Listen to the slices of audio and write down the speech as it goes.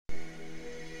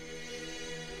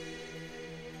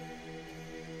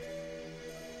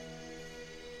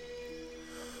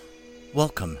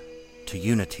Welcome to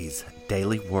Unity's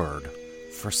Daily Word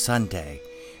for Sunday,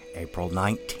 April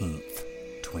 19th,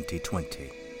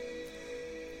 2020.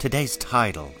 Today's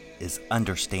title is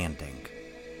Understanding.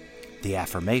 The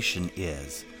affirmation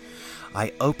is,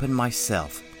 I open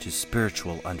myself to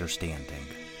spiritual understanding.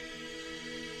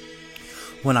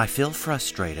 When I feel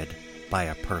frustrated by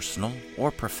a personal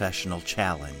or professional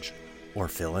challenge, or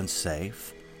feel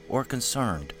unsafe or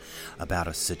concerned about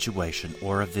a situation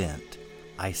or event,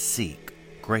 I seek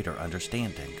greater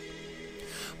understanding.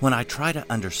 When I try to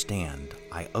understand,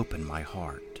 I open my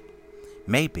heart.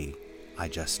 Maybe I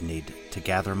just need to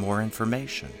gather more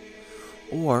information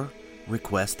or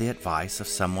request the advice of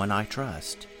someone I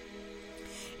trust.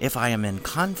 If I am in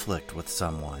conflict with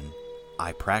someone,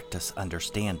 I practice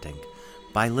understanding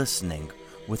by listening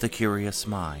with a curious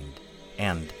mind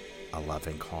and a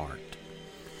loving heart.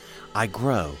 I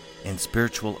grow in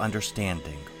spiritual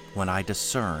understanding when I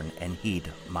discern and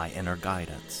heed my inner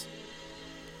guidance.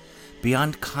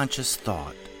 Beyond conscious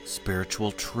thought,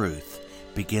 spiritual truth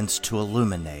begins to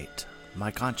illuminate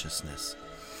my consciousness.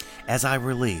 As I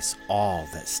release all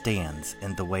that stands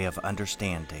in the way of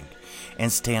understanding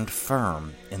and stand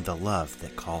firm in the love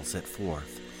that calls it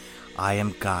forth, I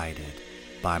am guided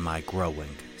by my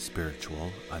growing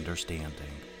spiritual understanding.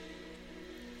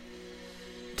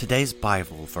 Today's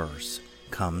Bible verse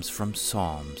comes from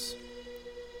Psalms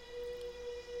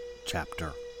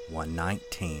chapter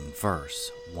 119,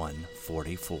 verse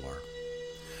 144.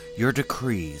 Your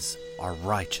decrees are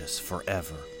righteous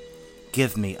forever.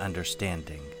 Give me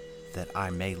understanding that I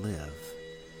may live.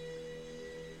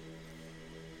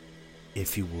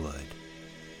 If you would,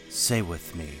 say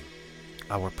with me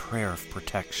our prayer of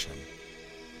protection.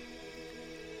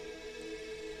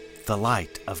 The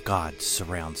light of God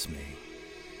surrounds me.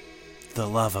 The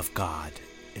love of God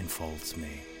enfolds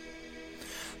me.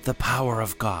 The power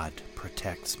of God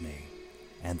protects me,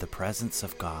 and the presence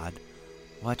of God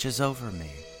watches over me.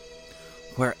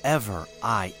 Wherever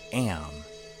I am,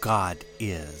 God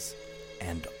is,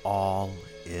 and all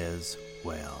is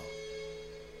well.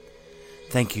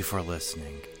 Thank you for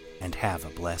listening, and have a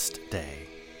blessed day.